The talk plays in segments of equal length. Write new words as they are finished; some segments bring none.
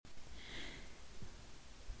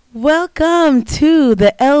Welcome to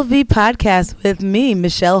the LV podcast with me,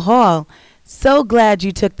 Michelle Hall. So glad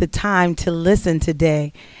you took the time to listen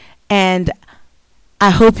today, and I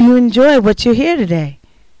hope you enjoy what you hear today.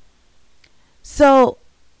 So,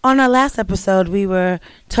 on our last episode, we were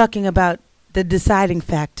talking about the deciding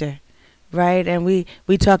factor, right? And we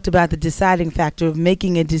talked about the deciding factor of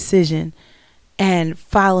making a decision and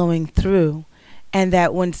following through, and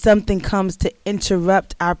that when something comes to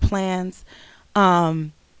interrupt our plans,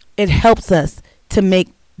 it helps us to make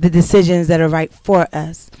the decisions that are right for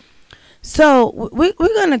us. So we're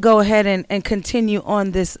going to go ahead and continue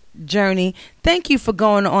on this journey. Thank you for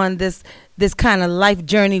going on this kind of life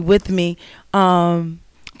journey with me. Kind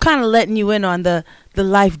of letting you in on the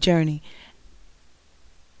life journey.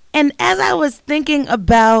 And as I was thinking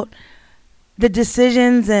about the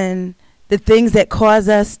decisions and the things that cause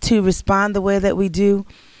us to respond the way that we do,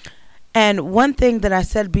 and one thing that I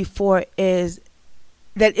said before is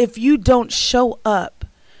that if you don't show up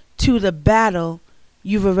to the battle,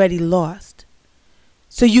 you've already lost.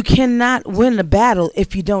 So you cannot win a battle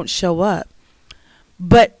if you don't show up.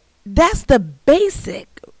 But that's the basic,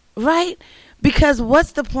 right? Because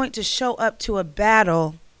what's the point to show up to a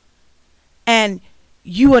battle and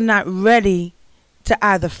you are not ready to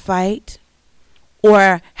either fight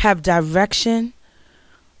or have direction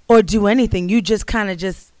or do anything? You just kind of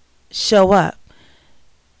just show up.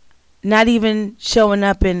 Not even showing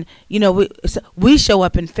up in, we show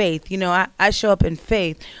up in faith. I show up in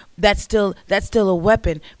faith. That's still a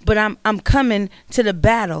weapon. But I'm coming to the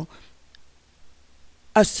battle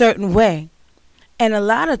a certain way. And a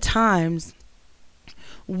lot of times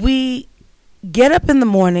we get up in the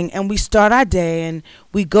morning and we start our day and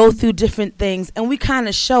we go through different things and we kind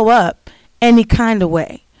of show up any kind of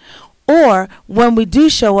way. Or when we do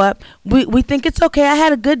show up, we think it's okay. I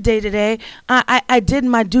had a good day today. I did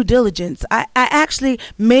my due diligence. I actually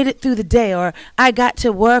made it through the day. Or I got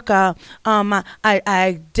to work.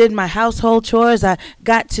 I did my household chores. I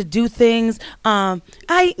got to do things. I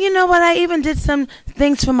even did some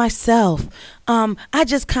things for myself. I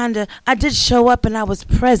did show up and I was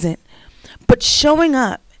present. But showing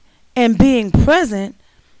up and being present,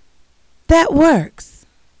 that works.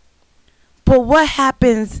 But what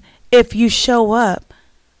happens if you show up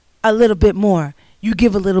a little bit more? You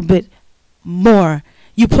give a little bit more.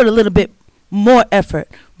 You put a little bit more effort,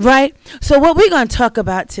 right? So what we're going to talk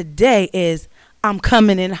about today is I'm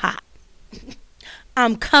coming in hot.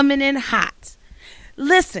 I'm coming in hot.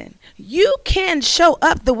 Listen, you can show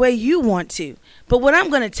up the way you want to. But what I'm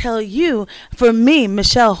going to tell you, for me,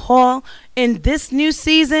 Michelle Hall, in this new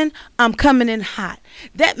season, I'm coming in hot.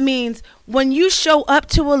 That means when you show up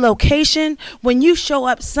to a location, when you show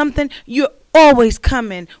up something, you're always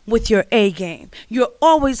coming with your A game. You're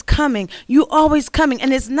always coming.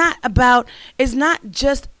 And it's not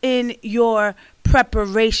just in your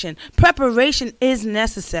preparation. Preparation is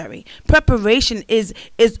necessary. Preparation is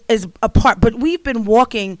a part. But we've been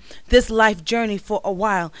walking this life journey for a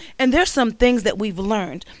while, and there's some things that we've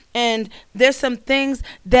learned, and there's some things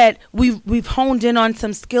that we've honed in on,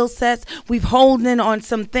 some skill sets. We've honed in on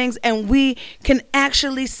some things, and we can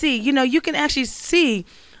actually see. You can actually see.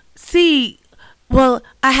 Well,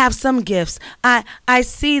 I have some gifts. I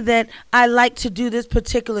see that I like to do this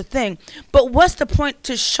particular thing. But what's the point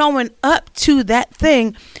to showing up to that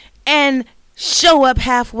thing and show up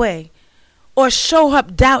halfway? Or show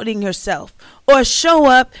up doubting yourself? Or show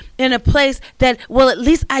up in a place that, well, at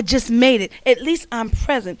least I just made it. At least I'm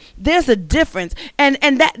present. There's a difference. And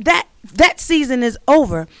that season is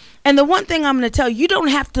over. And the one thing I'm going to tell you, you don't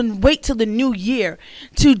have to wait till the new year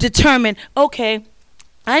to determine, okay,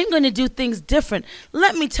 I'm going to do things different.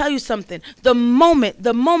 Let me tell you something. The moment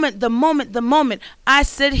I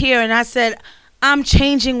sit here and I said, I'm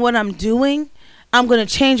changing what I'm doing. I'm going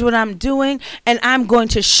to change what I'm doing, and I'm going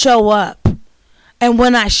to show up. And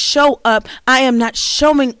when I show up, I am not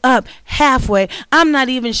showing up halfway. I'm not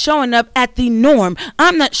even showing up at the norm.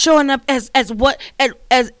 I'm not showing up as what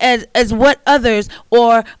others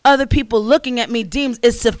or other people looking at me deems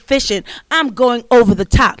is sufficient. I'm going over the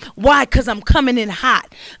top. Why? Because I'm coming in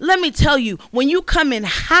hot. Let me tell you, when you come in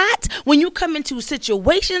hot, when you come into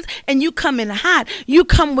situations and you come in hot, you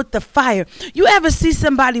come with the fire. You ever see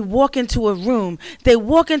somebody walk into a room? They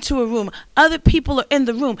walk into a room. Other people are in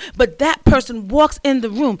the room, but that person walks walks in the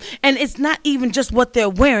room, and it's not even just what they're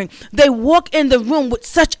wearing. They walk in the room with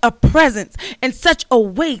such a presence and such a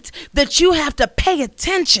weight that you have to pay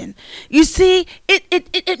attention. You see,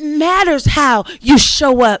 it matters how you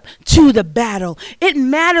show up to the battle. It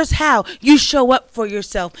matters how you show up for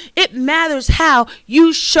yourself. It matters how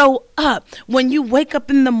you show up when you wake up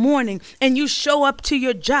in the morning and you show up to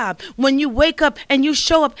your job. When you wake up and you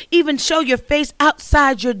show up, even show your face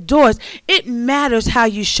outside your doors. It matters how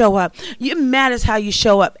you show up. It matters how you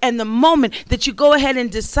show up. And the moment that you go ahead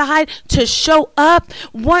and decide to show up,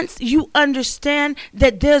 once you understand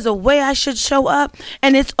that there's a way I should show up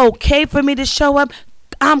and it's okay for me to show up,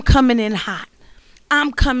 I'm coming in hot.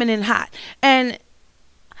 I'm coming in hot. And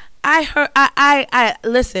I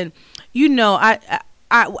listen, you know,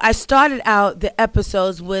 I started out the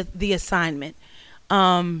episodes with the assignment.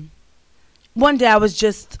 One day I was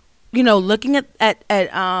just, you know, looking at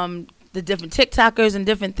the different TikTokers and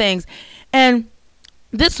different things. And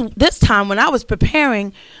this time when I was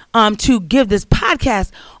preparing to give this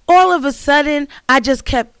podcast, all of a sudden I just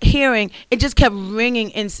kept hearing, it just kept ringing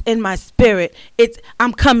in my spirit.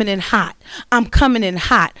 I'm coming in hot. I'm coming in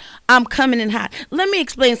hot. I'm coming in hot. Let me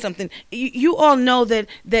explain something. You all know that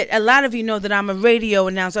a lot of you know that I'm a radio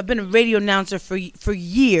announcer. I've been a radio announcer for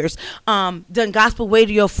years, done gospel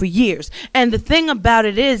radio for years. And the thing about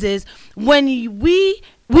it is when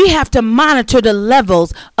we have to monitor the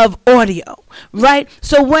levels of audio, right?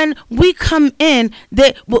 So when we come in,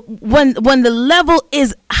 when the level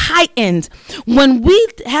is heightened, when we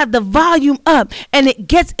have the volume up and it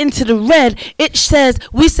gets into the red,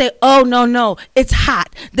 we say, oh, no, it's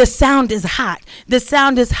hot. The sound is hot. The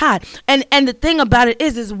sound is hot. And the thing about it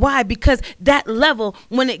is why? Because that level,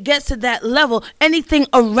 when it gets to that level, anything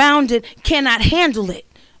around it cannot handle it.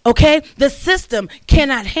 Okay, the system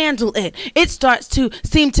cannot handle it. It starts to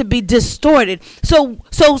seem to be distorted. So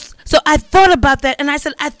I thought about that, and I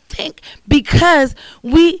said, I think because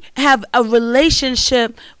we have a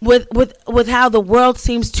relationship with how the world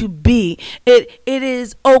seems to be, it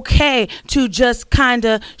is okay to just kind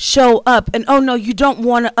of show up. And oh no, you don't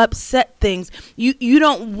want to upset things. You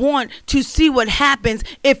don't want to see what happens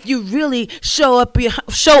if you really show up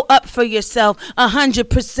for yourself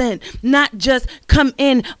 100%, not just come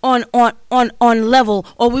in on level,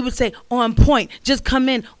 or we would say on point. Just come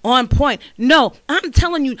in on point. No, I'm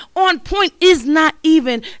telling you, on point is not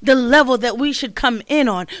even the level that we should come in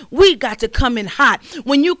on. We got to come in hot.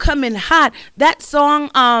 When you come in hot, that song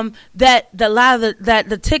that a lot of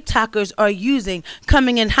the TikTokers are using,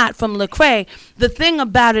 Coming in Hot from Lecrae, the thing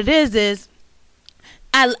about it is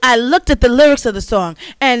I looked at the lyrics of the song,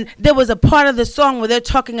 and there was a part of the song where they're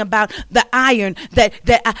talking about the iron, that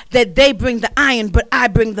they bring the iron, but I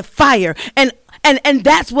bring the fire. And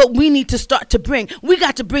that's what we need to start to bring. We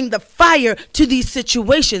got to bring the fire to these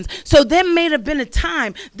situations. So there may be a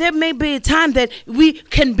time that we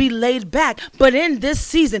can be laid back. But in this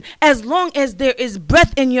season, as long as there is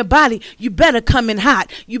breath in your body, you better come in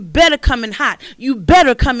hot. You better come in hot. You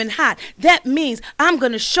better come in hot. That means I'm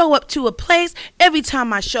going to show up to a place. Every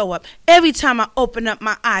time I show up, every time I open up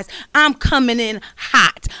my eyes, I'm coming in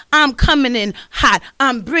hot. I'm coming in hot.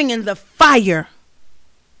 I'm bringing the fire.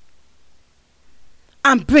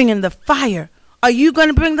 I'm bringing the fire. Are you going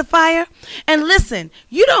to bring the fire? And listen,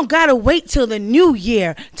 you don't got to wait till the new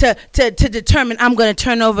year to determine I'm going to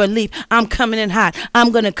turn over a leaf. I'm coming in hot.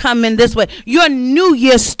 I'm going to come in this way. Your new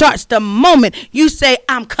year starts the moment you say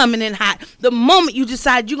I'm coming in hot. The moment you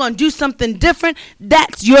decide you're going to do something different,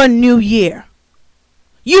 that's your new year.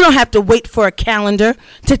 You don't have to wait for a calendar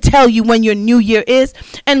to tell you when your new year is.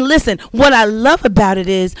 And listen, what I love about it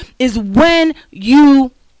is when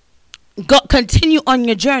you continue on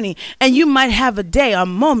your journey, and you might have a day, a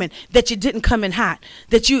moment that you didn't come in hot,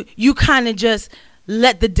 that you kind of just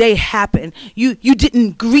let the day happen. You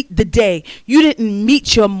didn't greet the day. You didn't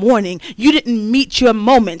meet your morning. You didn't meet your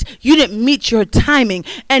moment. You didn't meet your timing.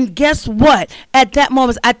 And guess what? At that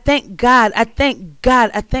moment, I thank God. I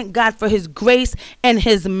thank God for his grace and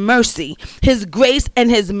his mercy. His grace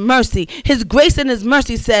and his mercy. His grace and his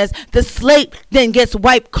mercy says the slate then gets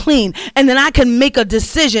wiped clean, and then I can make a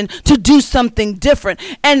decision to do something different.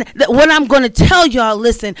 And what I'm going to tell y'all,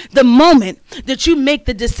 listen, the moment that you make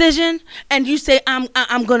the decision and you say,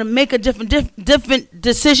 I'm going to make a different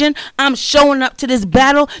decision. I'm showing up to this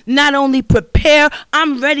battle, not only prepare,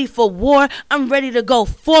 I'm ready for war. I'm ready to go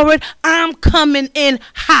forward. I'm coming in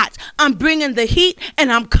hot. I'm bringing the heat,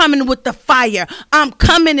 and I'm coming with the fire. I'm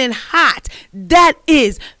coming in hot. That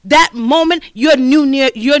is that moment your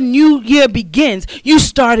new year begins. You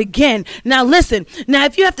start again. Now listen,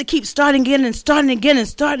 if you have to keep starting again and starting again and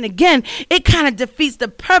starting again, it kind of defeats the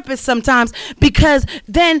purpose sometimes, because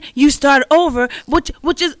then you start over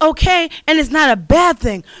which is okay, and it's not a bad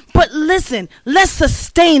thing. But listen, let's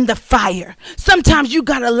sustain the fire. Sometimes you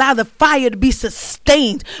gotta allow the fire to be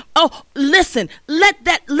sustained. Oh, listen, let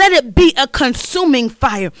it be a consuming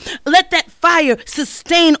fire. Let that fire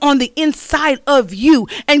sustain on the inside of you.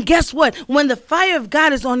 And guess what? When the fire of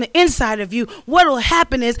God is on the inside of you, what will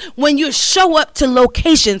happen is when you show up to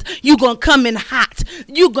locations, you're gonna come in hot.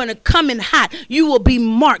 You're gonna come in hot. You will be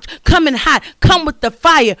marked. Come in hot. Come with the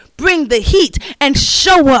fire. Bring the heat and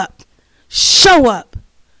show up. Show up.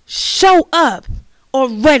 Show up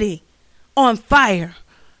already on fire.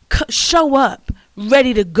 Show up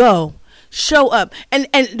ready to go. Show up. And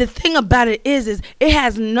the thing about it is it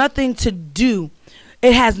has nothing to do.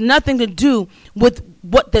 It has nothing to do with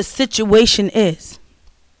what the situation is.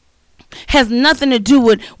 Has nothing to do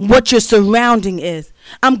with what your surrounding is.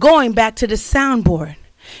 I'm going back to the soundboard.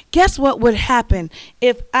 Guess what would happen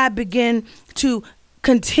if I begin to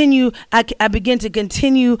continue? I begin to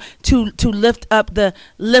continue to lift up the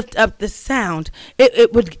sound.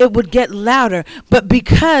 It would get louder, but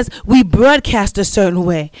because we broadcast a certain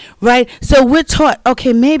way, right? So we're taught,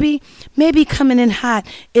 okay, maybe coming in hot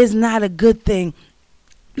is not a good thing.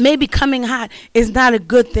 Maybe coming hot is not a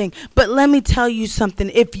good thing. But let me tell you something.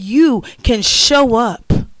 If you can show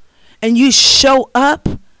up and you show up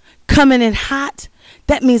coming in hot,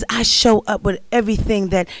 that means I show up with everything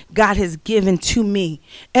that God has given to me.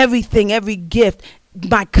 Everything, every gift,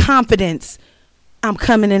 my confidence. I'm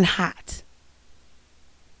coming in hot.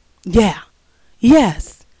 Yeah.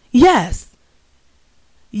 Yes. Yes.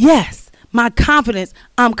 Yes. My confidence,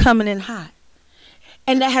 I'm coming in hot.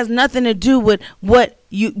 And that has nothing to do with what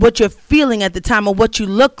you're feeling at the time or what you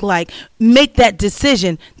look like. Make that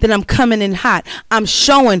decision that I'm coming in hot. I'm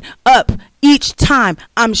showing up each time.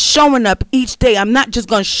 I'm showing up each day. I'm not just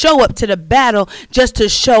going to show up to the battle just to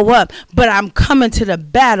show up, but I'm coming to the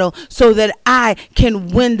battle so that I can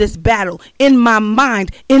win this battle in my mind,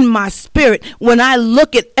 in my spirit. When I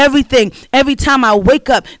look at everything, every time I wake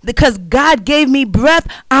up, because God gave me breath,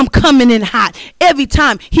 I'm coming in hot. Every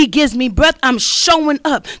time he gives me breath, I'm showing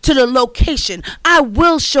up to the location. I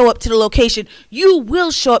will show up to the location. You will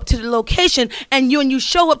show up to the location, and when you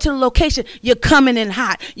show up to the location, you're coming in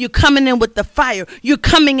hot. You're coming in with the fire. You're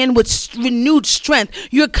coming in with renewed strength.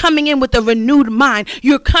 You're coming in with a renewed mind.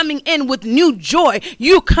 You're coming in with new joy.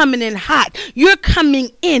 You're coming in hot. You're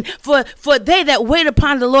coming in for they that wait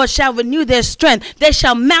upon the Lord shall renew their strength. They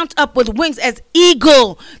shall mount up with wings as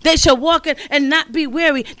eagle. They shall walk in and not be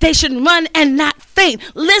weary. They should run and not faint.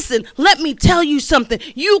 Listen, let me tell you something.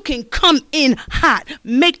 You can come in hot.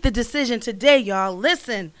 Make the decision today, y'all.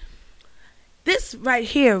 Listen, this right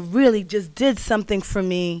here really just did something for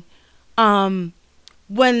me. When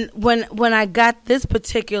I got this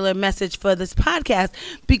particular message for this podcast,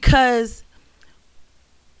 because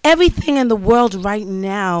everything in the world right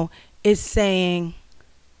now is saying,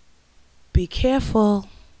 be careful,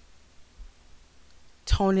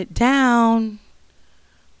 tone it down.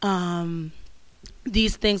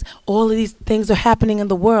 These things, all of these things are happening in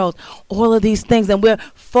the world, all of these things, and we're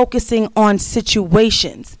focusing on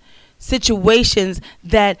situations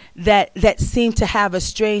that seem to have a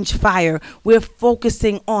strange fire. We're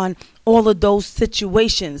focusing on all of those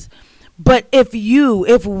situations. But if we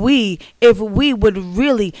would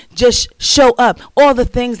really just show up, all the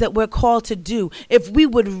things that we're called to do, if we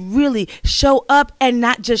would really show up and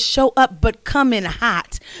not just show up, but come in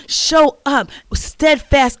hot, show up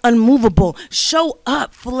steadfast, unmovable, show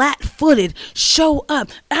up flat-footed, show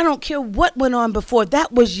up. I don't care what went on before.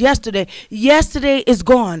 That was yesterday. Yesterday is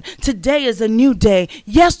gone. Today is a new day.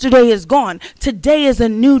 Yesterday is gone. Today is a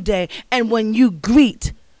new day. And when you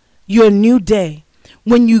greet your new day,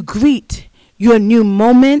 when you greet your new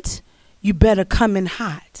moment, you better come in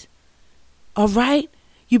hot. All right?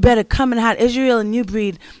 You better come in hot. Israel, a New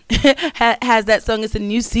Breed, has that song. It's a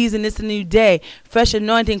new season. It's a new day. Fresh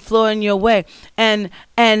anointing flowing your way. And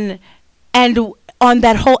on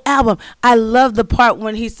that whole album, I love the part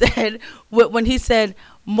when he said,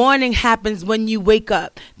 morning happens when you wake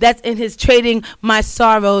up. That's in his trading my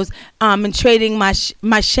sorrows, and trading my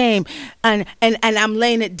shame, and I'm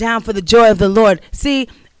laying it down for the joy of the Lord. See,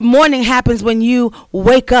 morning happens when you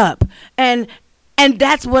wake up, and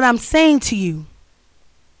that's what I'm saying to you.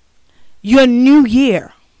 Your new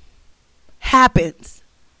year happens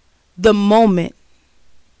the moment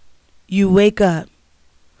you wake up,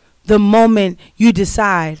 the moment you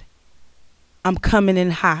decide, I'm coming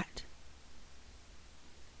in hot.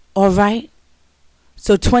 All right?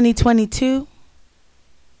 So 2022,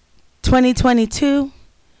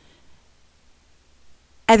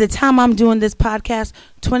 at the time I'm doing this podcast,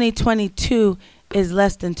 2022 is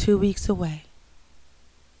less than 2 weeks away.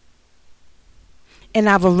 And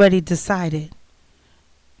I've already decided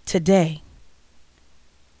today,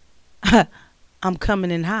 I'm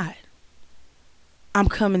coming in hot. I'm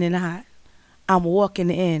coming in hot. I'm walking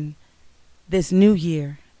in this new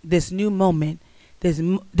year, this new moment, this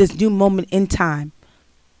new moment in time.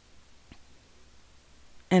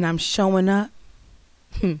 And I'm showing up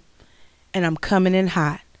and I'm coming in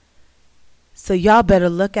hot. So y'all better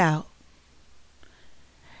look out.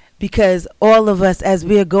 Because all of us, as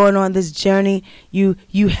we are going on this journey, you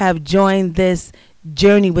have joined this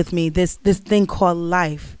journey with me, this thing called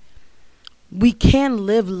life. We can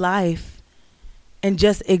live life and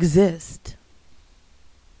just exist.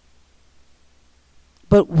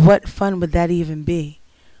 But what fun would that even be?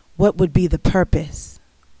 What would be the purpose?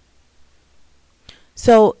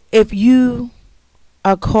 So if you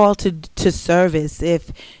are called to service,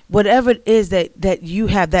 if whatever it is that you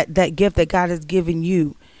have, that gift that God has given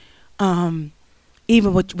you,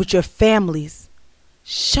 even with your families,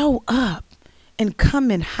 show up and come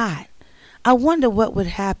in hot. I wonder what would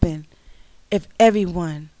happen if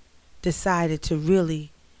everyone decided to really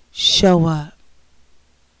show up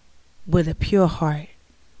with a pure heart.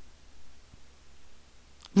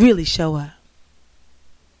 Really show up.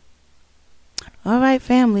 All right,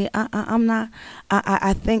 family.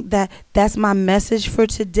 I think that's my message for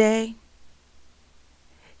today.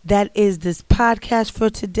 That is this podcast for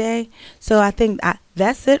today. So I think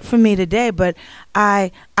that's it for me today. But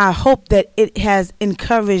I hope that it has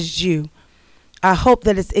encouraged you. I hope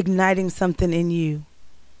that it's igniting something in you.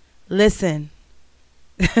 Listen.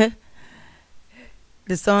 The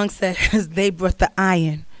song says, they brought the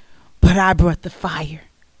iron, but I brought the fire.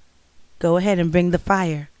 Go ahead and bring the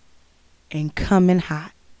fire and come in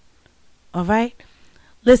hot. All right?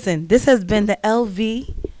 Listen, this has been the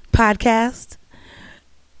LV podcast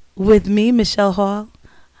with me, Michelle Hall.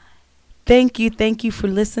 Thank you for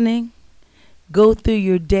listening. Go through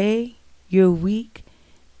your day, your week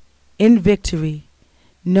in victory,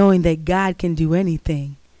 knowing that God can do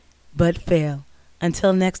anything but fail.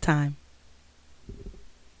 Until next time.